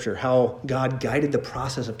of the scripture, how God guided the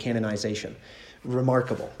process of canonization.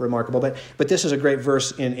 Remarkable. But this is a great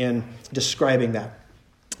verse in describing that.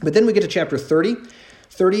 But then we get to chapter 30.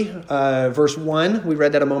 30, verse 1, we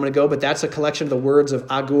read that a moment ago, but that's a collection of the words of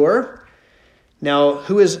Agur. Now,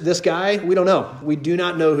 who is this guy? We don't know. We do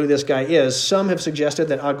not know who this guy is. Some have suggested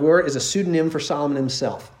that Agur is a pseudonym for Solomon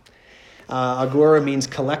himself. Agur means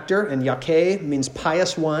collector, and Yakeh means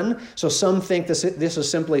pious one. So some think this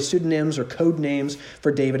is simply pseudonyms or code names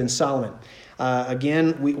for David and Solomon.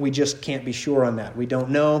 Again, we just can't be sure on that. We don't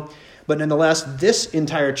know. But nonetheless, this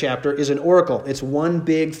entire chapter is an oracle. It's one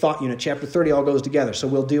big thought unit. Chapter 30 all goes together. So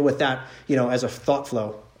we'll deal with that, as a thought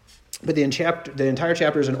flow. But the entire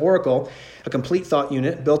chapter is an oracle, a complete thought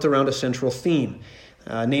unit built around a central theme,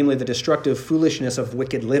 namely the destructive foolishness of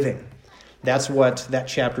wicked living. That's what that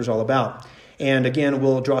chapter is all about. And again,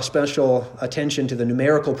 we'll draw special attention to the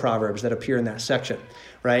numerical proverbs that appear in that section,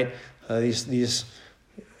 right? These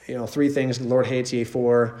three things the Lord hates, ye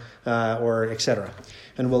four, or etc.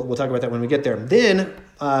 And we'll talk about that when we get there. Then,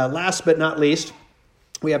 last but not least,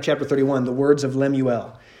 we have chapter 31, the words of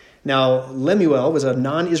Lemuel. Now, Lemuel was a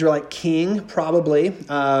non-Israelite king, probably,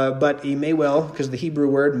 but he may well, because the Hebrew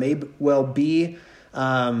word may well be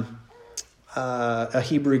a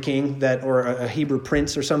Hebrew king or a Hebrew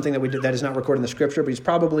prince or something that is not recorded in the scripture, but he's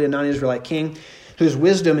probably a non-Israelite king whose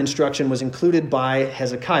wisdom instruction was included by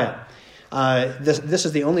Hezekiah. This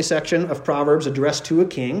is the only section of Proverbs addressed to a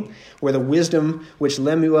king where the wisdom which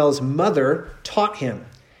Lemuel's mother taught him.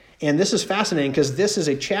 And this is fascinating because this is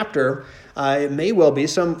a chapter, it may well be,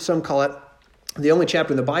 some call it the only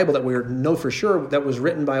chapter in the Bible that we know for sure that was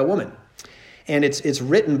written by a woman. And it's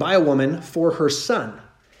written by a woman for her son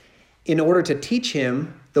in order to teach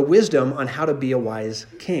him the wisdom on how to be a wise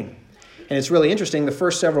king. And it's really interesting. The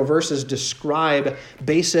first several verses describe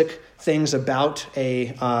basic things about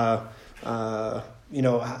about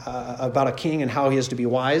a king and how he is to be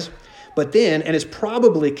wise. But then, and it's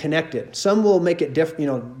probably connected. Some will make it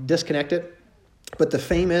disconnect it. But the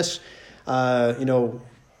famous,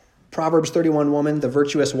 Proverbs 31 woman, the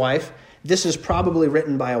virtuous wife, this is probably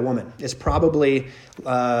written by a woman. It's probably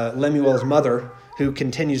Lemuel's mother who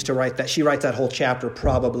continues to write that. She writes that whole chapter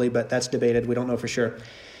probably, but that's debated. We don't know for sure.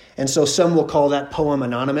 And so some will call that poem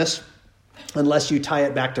anonymous unless you tie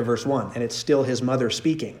it back to verse 1, and it's still his mother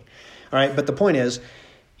speaking. All right, but the point is,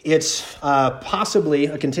 it's possibly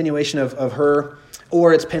a continuation of her,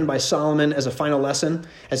 or it's penned by Solomon as a final lesson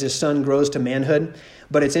as his son grows to manhood.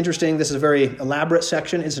 But it's interesting. This is a very elaborate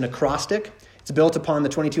section. It's an acrostic. It's built upon the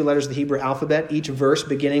 22 letters of the Hebrew alphabet, each verse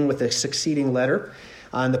beginning with a succeeding letter.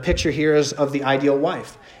 And the picture here is of the ideal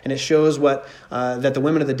wife. And it shows that the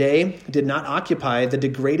women of the day did not occupy the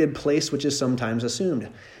degraded place which is sometimes assumed.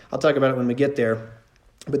 I'll talk about it when we get there.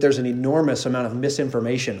 But there's an enormous amount of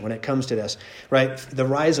misinformation when it comes to this, right? The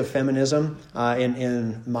rise of feminism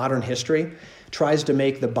in modern history tries to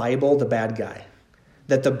make the Bible the bad guy,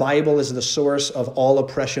 that the Bible is the source of all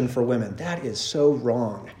oppression for women. That is so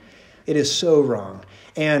wrong. It is so wrong.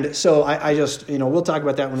 And so I just, we'll talk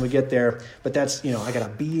about that when we get there, but that's, I got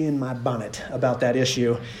to be in my bonnet about that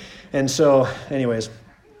issue. And so anyways,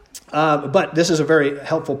 but this is a very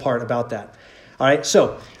helpful part about that. All right,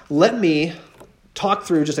 so let me talk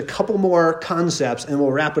through just a couple more concepts and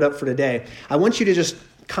we'll wrap it up for today. I want you to just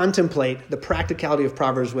contemplate the practicality of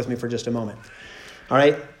Proverbs with me for just a moment. All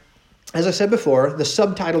right. As I said before, the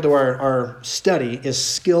subtitle to our study is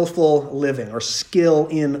Skillful Living or Skill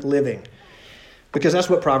in Living, because that's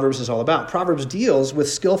what Proverbs is all about. Proverbs deals with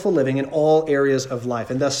skillful living in all areas of life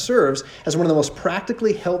and thus serves as one of the most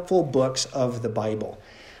practically helpful books of the Bible.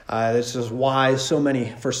 This is why so many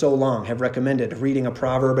for so long have recommended reading a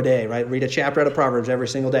proverb a day, right? Read a chapter out of Proverbs every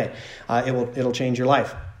single day. It'll change your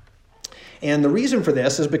life. And the reason for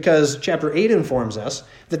this is because chapter 8 informs us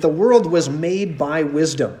that the world was made by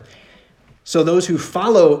wisdom. So those who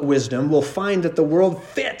follow wisdom will find that the world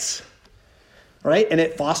fits. right? And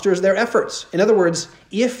it fosters their efforts. In other words,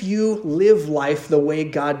 if you live life the way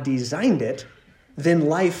God designed it, then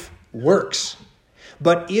life works.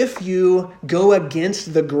 But if you go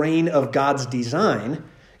against the grain of God's design,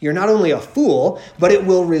 you're not only a fool, but it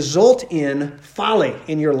will result in folly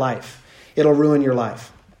in your life. It'll ruin your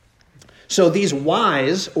life. So these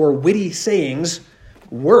wise or witty sayings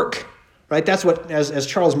work, right? That's what, as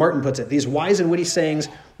Charles Martin puts it, these wise and witty sayings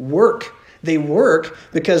work. They work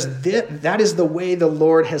because that is the way the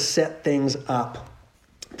Lord has set things up.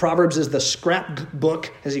 Proverbs is the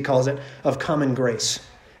scrapbook, as he calls it, of common grace.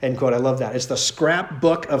 End quote. I love that. It's the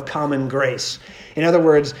scrapbook of common grace. In other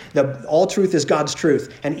words, all truth is God's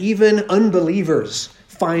truth. And even unbelievers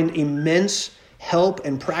find immense help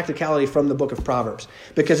and practicality from the book of Proverbs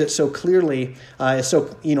because it's so clearly, it's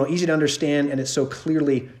so easy to understand, and it's so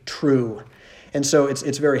clearly true. And so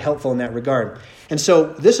it's very helpful in that regard. And so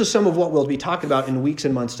this is some of what we'll be talking about in weeks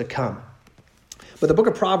and months to come. But the book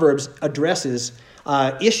of Proverbs addresses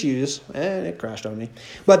issues, and it crashed on me.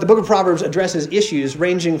 But the book of Proverbs addresses issues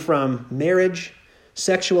ranging from marriage,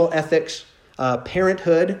 sexual ethics,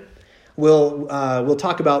 parenthood. We'll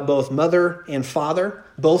talk about both mother and father,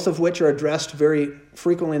 both of which are addressed very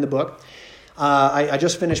frequently in the book. I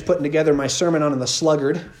just finished putting together my sermon on the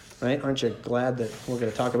sluggard, right? Aren't you glad that we're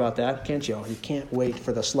going to talk about that? Can't you? You can't wait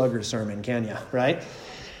for the sluggard sermon, can you? Right?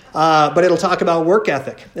 But it'll talk about work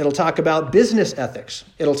ethic. It'll talk about business ethics.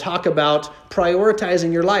 It'll talk about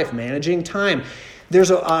prioritizing your life, managing time.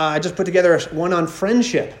 I just put together one on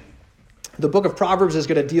friendship. The book of Proverbs is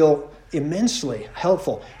going to deal immensely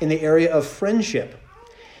helpful in the area of friendship.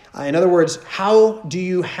 In other words, how do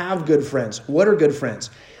you have good friends? What are good friends?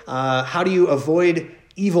 How do you avoid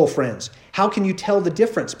evil friends? How can you tell the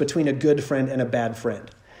difference between a good friend and a bad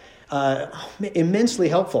friend? Immensely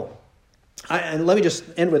helpful. And let me just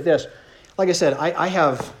end with this. Like I said, I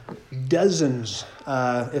have dozens,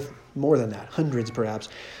 if more than that, hundreds perhaps,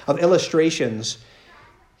 of illustrations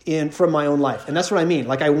from my own life. And that's what I mean.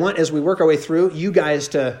 Like I want, as we work our way through, you guys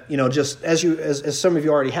to, just as some of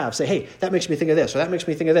you already have, say, hey, that makes me think of this, or that makes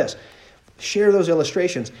me think of this. Share those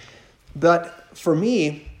illustrations. But for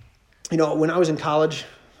me, when I was in college,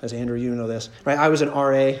 as Andrew, you know this, right? I was an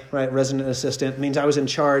RA, right? Resident assistant. It means I was in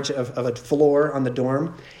charge of a floor on the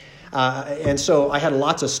dorm. And so I had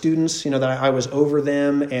lots of students, that I was over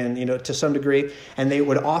them and, to some degree, and they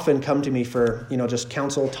would often come to me for, just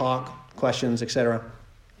counsel, talk, questions, etc.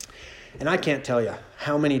 And I can't tell you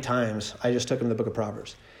how many times I just took them to the book of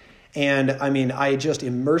Proverbs. And I just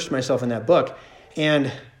immersed myself in that book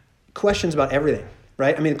and questions about everything,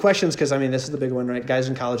 right? Questions, because this is the big one, right? Guys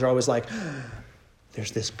in college are always like,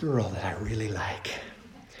 there's this girl that I really like.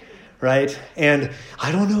 Right? And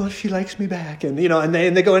I don't know if she likes me back. And, and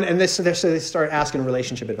they go in and they start asking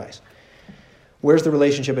relationship advice. Where's the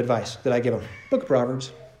relationship advice that I give them? Book of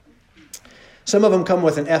Proverbs. Some of them come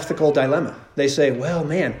with an ethical dilemma. They say, well,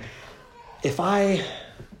 man, if I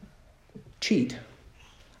cheat,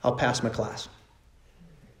 I'll pass my class.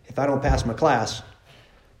 If I don't pass my class,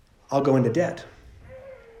 I'll go into debt.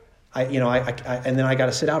 And then I got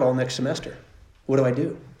to sit out all next semester. What do I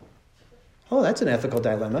do? Oh, that's an ethical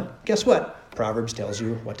dilemma. Guess what? Proverbs tells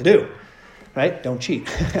you what to do, right? Don't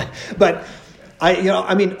cheat. But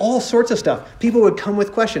all sorts of stuff. People would come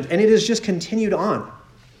with questions, and it has just continued on.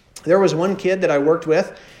 There was one kid that I worked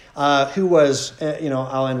with who was,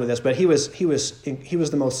 I'll end with this, but he was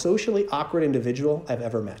the most socially awkward individual I've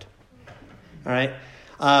ever met. All right,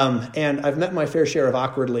 and I've met my fair share of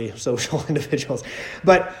awkwardly social individuals,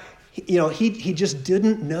 but he just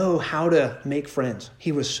didn't know how to make friends.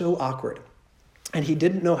 He was so awkward. And he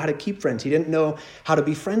didn't know how to keep friends. He didn't know how to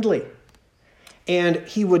be friendly. And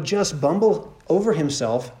he would just bumble over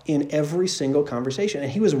himself in every single conversation.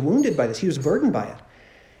 And he was wounded by this. He was burdened by it.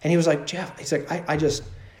 And he was like, Jeff, he's like,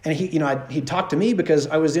 and he talked to me because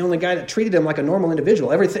I was the only guy that treated him like a normal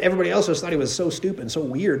individual. Everybody else just thought he was so stupid and so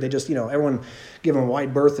weird. They just, everyone give him a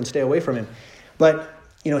wide berth and stay away from him. But,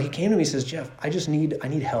 he came to me and says, Jeff, I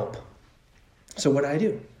need help. So what did I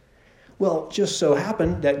do? Well, just so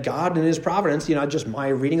happened that God in his providence, just my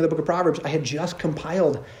reading of the book of Proverbs, I had just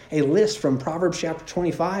compiled a list from Proverbs chapter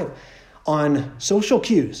 25 on social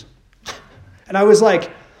cues. And I was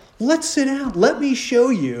like, let's sit down. Let me show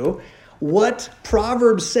you what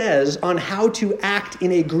Proverbs says on how to act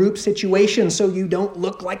in a group situation so you don't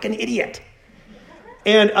look like an idiot.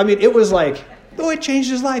 And it was like, it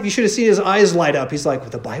changed his life. You should have seen his eyes light up. He's like,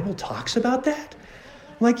 well, the Bible talks about that?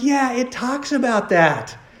 I'm like, yeah, it talks about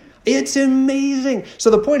that. It's amazing.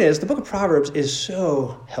 So the point is, the book of Proverbs is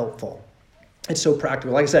so helpful. It's so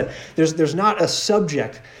practical. Like I said, there's not a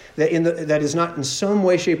subject that is not in some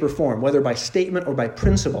way, shape, or form, whether by statement or by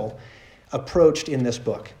principle, approached in this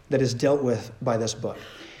book, that is dealt with by this book.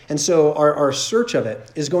 And so our search of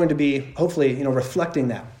it is going to be, hopefully, reflecting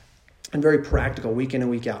that, and very practical week in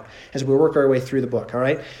and week out as we work our way through the book, all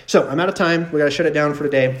right? So I'm out of time. We got to shut it down for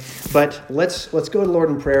today. But let's go to the Lord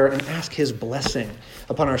in prayer and ask his blessing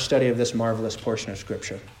upon our study of this marvelous portion of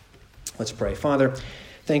Scripture. Let's pray. Father,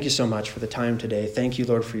 thank you so much for the time today. Thank you,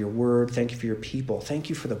 Lord, for your word. Thank you for your people. Thank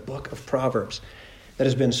you for the book of Proverbs that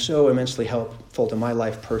has been so immensely helpful to my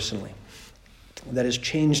life personally, that has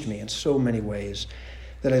changed me in so many ways,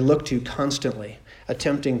 that I look to constantly,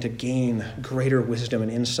 attempting to gain greater wisdom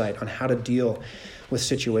and insight on how to deal with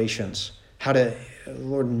situations, how to,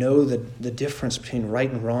 Lord, know the difference between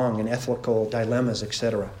right and wrong and ethical dilemmas,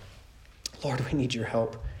 etc. Lord, we need your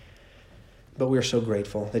help. But we are so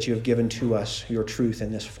grateful that you have given to us your truth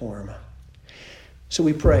in this form. So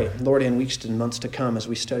we pray, Lord, in weeks and months to come, as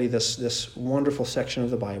we study this wonderful section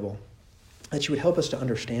of the Bible, that you would help us to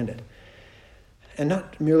understand it. And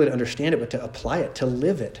not merely to understand it, but to apply it, to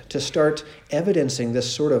live it, to start evidencing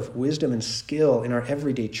this sort of wisdom and skill in our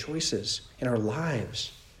everyday choices, in our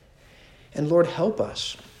lives. And Lord, help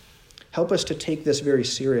us. Help us to take this very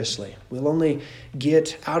seriously. We'll only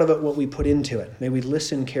get out of it what we put into it. May we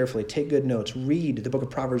listen carefully, take good notes, read the book of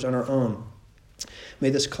Proverbs on our own. May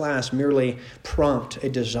this class merely prompt a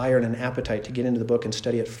desire and an appetite to get into the book and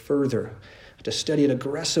study it further, to study it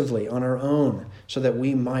aggressively on our own, so that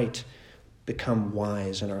we might become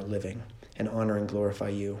wise in our living and honor and glorify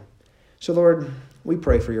you. So, Lord, we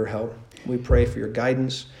pray for your help. We pray for your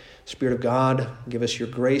guidance. Spirit of God, give us your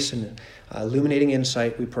grace and illuminating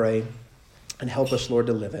insight, we pray, and help us, Lord,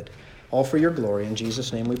 to live it. All for your glory. In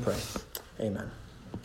Jesus' name we pray. Amen.